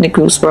of ethnic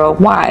groups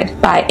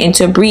worldwide by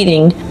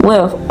interbreeding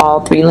with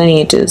all 3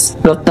 lineages,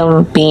 with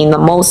them being the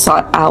most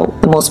sought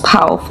out, the most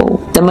powerful,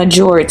 the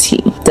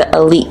majority, the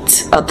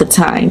elite of the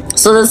time.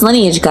 So this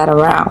lineage got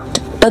around.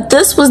 But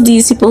this was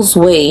these people's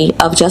way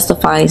of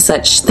justifying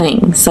such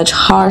things, such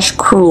harsh,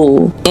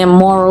 cruel,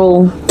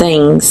 immoral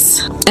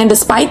things. And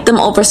despite them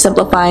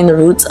oversimplifying the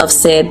roots of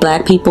said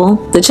black people,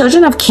 the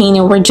children of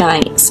Canaan were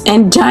giants,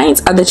 and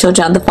giants are the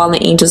children of the fallen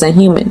angels and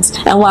humans.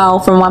 And while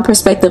from one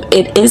perspective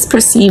it is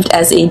perceived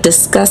as a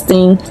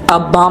disgusting,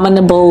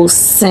 abominable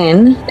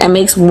sin and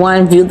makes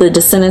one view the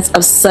descendants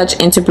of such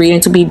interbreeding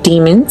to be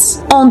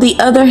demons, on the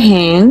other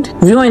hand,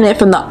 viewing it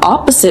from the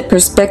opposite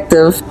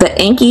perspective, the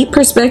Enki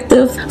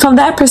perspective, from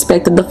that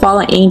perspective, the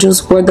fallen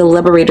angels were the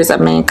liberators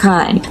of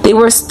mankind. They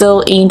were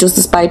still angels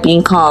despite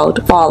being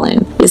called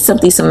fallen. It's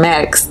simply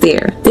semantics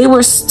there. They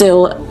were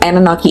still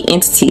Anunnaki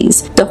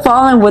entities. The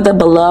fallen were the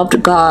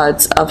beloved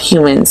gods of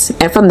humans,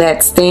 and from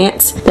that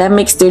stance, that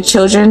makes their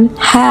children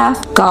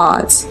half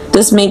gods.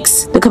 This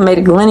makes the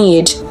Kemetic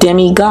lineage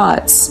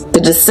demigods,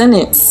 the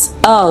descendants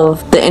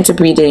of the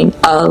interbreeding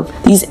of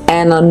these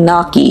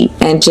Anunnaki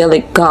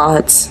angelic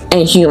gods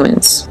and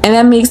humans. And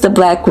that makes the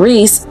black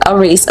race a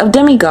race of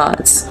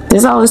demigods.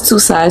 There's always 2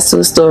 sides to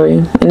a story,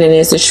 and it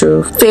is the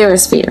truth. Fair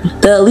is fair.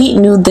 The elite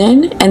knew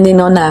then, and they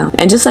know now.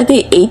 And just like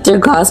they ate their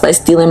gods by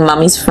stealing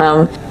mummies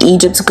from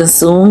Egypt to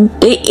consume,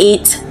 they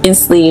ate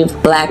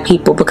enslaved black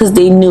people because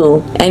they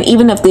knew, and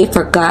even if they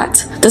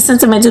forgot, the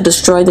sentiment to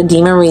destroy the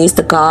demon race,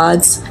 the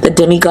gods, the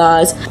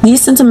demigods,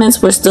 these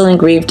sentiments were still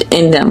engraved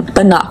in them,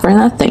 but not for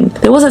nothing.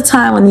 There was a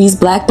time when these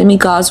black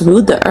demigods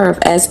ruled the earth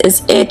as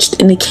is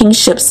etched in the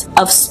kingships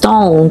of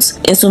stones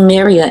in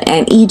Sumeria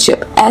and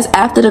Egypt. As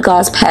after the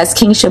gods passed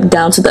kingship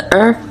down to the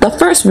earth, the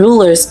first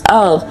rulers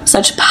of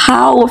such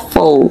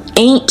powerful,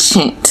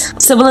 ancient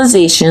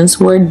civilizations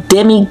were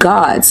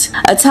demigods,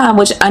 a time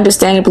which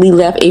understandably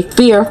left a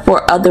fear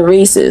for other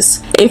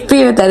races, a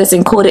fear that is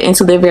encoded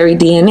into their very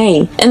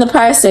DNA. In the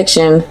prior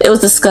section, it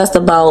was discussed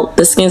about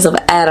the skins of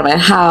Adam and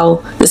how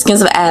the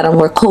skins of Adam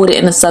were coated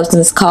in a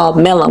substance called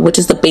melon, which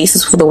is the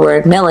basis for the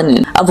word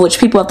melanin, of which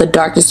people of the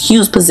darkest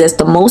hues possess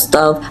the most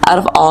of out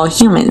of all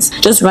humans,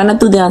 just running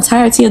through the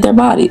entirety of their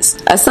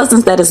bodies. A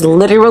substance that is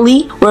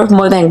literally worth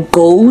more than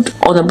gold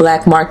on the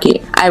black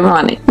market.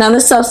 Ironic. Now,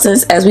 this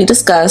substance, as we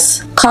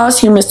discussed,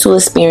 caused humans to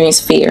experience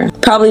fear.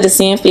 Probably the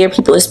same fear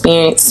people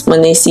experience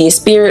when they see a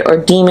spirit or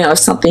demon or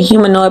something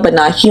humanoid but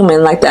not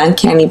human, like the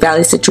uncanny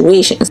valley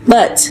situations.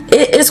 But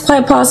it is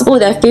quite possible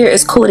that fear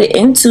is coded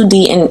into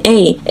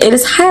DNA. It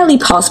is highly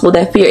possible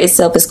that fear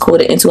itself is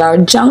coded into our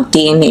junk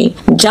DNA.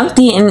 Junk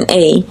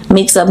DNA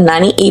makes up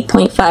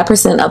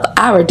 98.5% of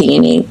our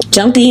DNA.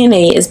 Junk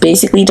DNA is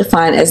basically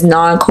defined as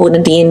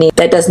non-coding DNA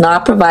that does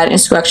not provide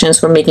instructions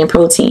for making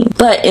protein.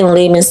 But in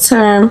layman's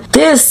term,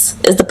 this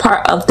is the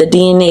part of the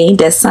DNA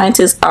that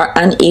scientists are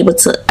unable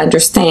to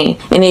understand,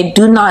 and they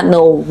do not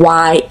know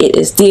why it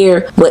is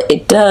there, what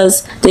it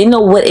does. They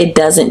know what it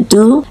doesn't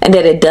do and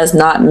that it does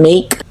not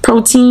make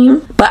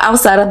protein, but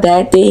outside of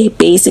that, they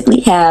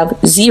basically have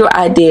zero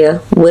idea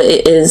what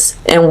it is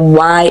and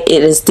why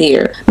it is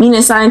there.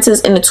 Meaning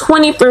scientists in the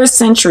 21st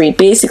century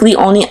basically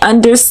only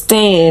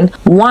understand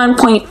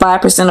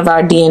 1.5% of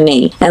our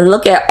DNA, and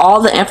look at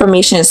all the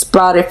information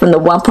sprouted from the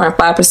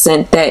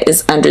 1.5% that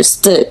is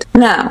understood.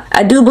 Now,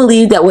 I do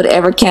believe that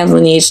whatever Cam's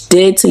lineage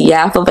did to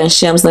Yafeth and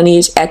Shem's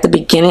lineage at the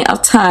beginning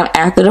of time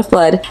after the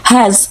flood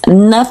has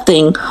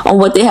nothing on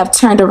what they have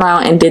turned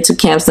around and did to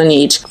Cam's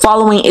lineage,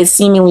 following its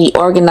seemingly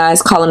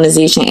organized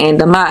colonization and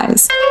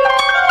demise.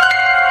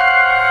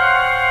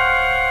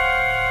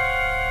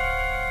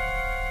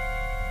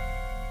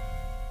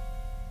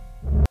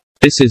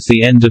 This is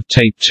the end of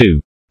tape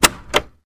 2.